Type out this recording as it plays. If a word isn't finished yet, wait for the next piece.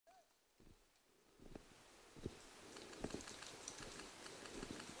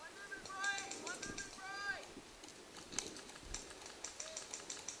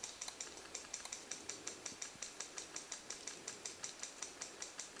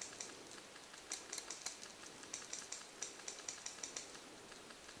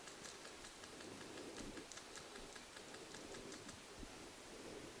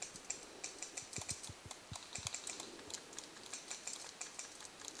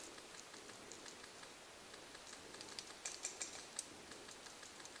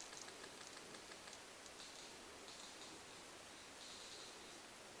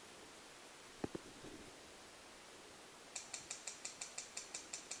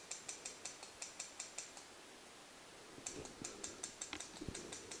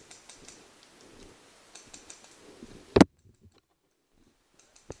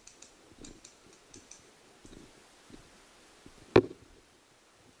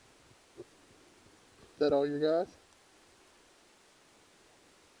that all your guys?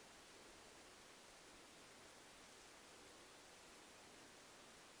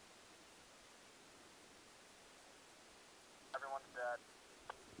 Everyone's dead.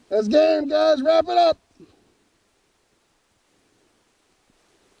 That's game, guys. Wrap it up.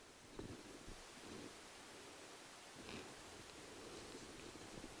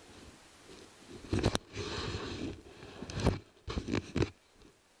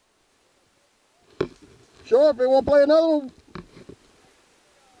 Sure, if they want to play another one.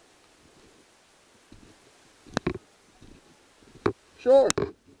 Sure.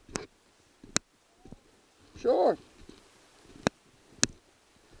 Sure.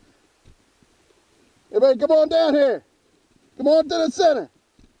 Everybody come on down here. Come on to the center.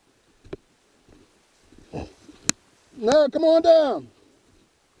 No, come on down.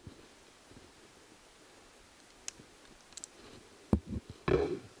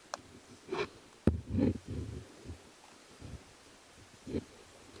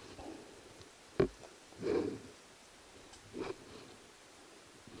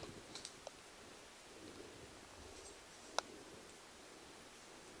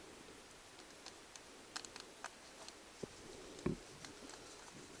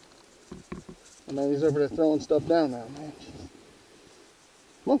 I mean, he's over there throwing stuff down now, man.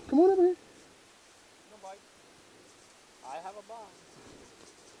 Come on over here. No bite. I have a bomb.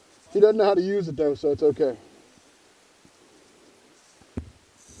 He doesn't know how to use it though, so it's okay.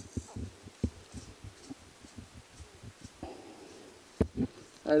 All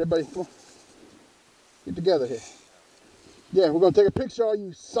right, everybody, come on. Get together here. Yeah, we're going to take a picture of all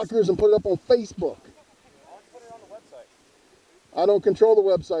you suckers and put it up on Facebook. Why don't you put it on the website? I don't control the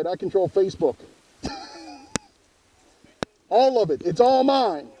website. I control Facebook. All of it. It's all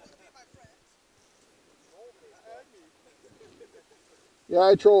mine. Yeah,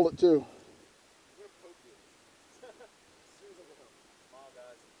 I troll it too.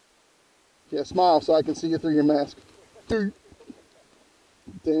 Yeah, smile so I can see you through your mask. Thank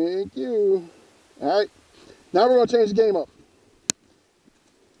you. All right. Now we're going to change the game up.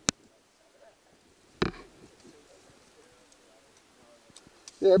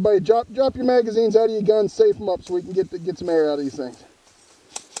 Yeah, everybody drop your magazines out of your guns, safe them up so we can get some air out of these things.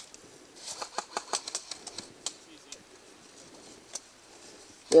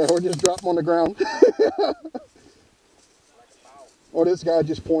 Yeah, or just drop them on the ground. Oh, this guy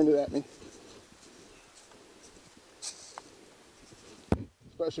just pointed at me.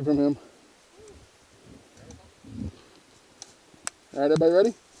 Especially from him. All right, everybody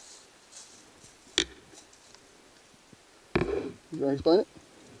ready? You want to explain it?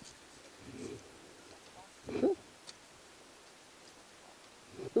 Sure.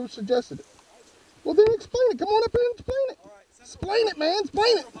 Who suggested it? Well, then explain it. Come on up here and explain it. All right, Explain it, man.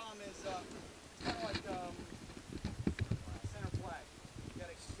 Explain it. bomb is kind of like center flag. You got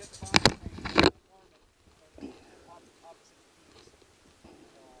to get the bomb and arm it opposite the keys.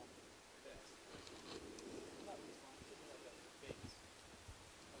 This. Not this one. It should be like a base.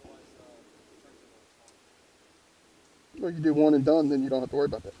 Otherwise, it turns into a spawn. Well, you do one and done, then you don't have to worry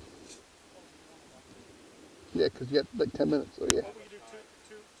about that. Yeah, because you got like 10 minutes, so yeah. Oh, we can do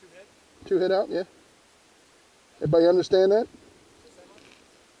two hit? 2 hit out, yeah. Everybody understand that?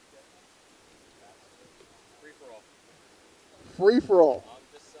 Free for all. Free for all. I'm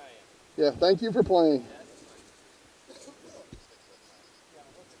just saying. Yeah, thank you for playing. Yeah,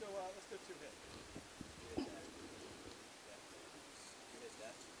 let's go 2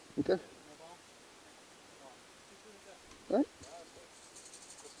 hit. Okay. All right.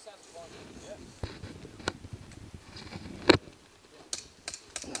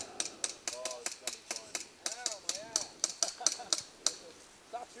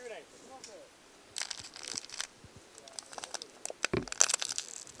 Stop shooting.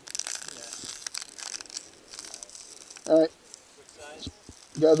 All right.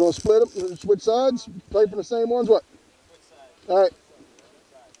 You guys want to split them? Switch sides? Play for the same ones? What? All right.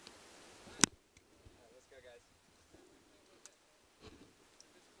 Let's go, guys.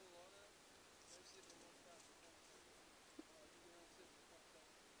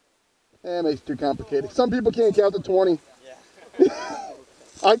 That makes it too complicated. Some people can't count to 20. Yeah.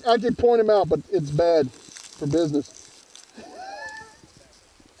 I can point them out, but it's bad for business.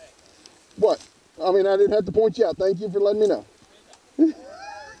 What? I mean, I didn't have to point you out. Thank you for letting me know.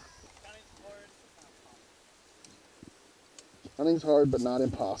 Counting's hard, but not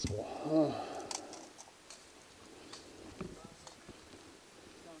impossible. Oh.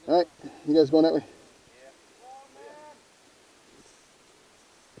 All right, you guys going that way?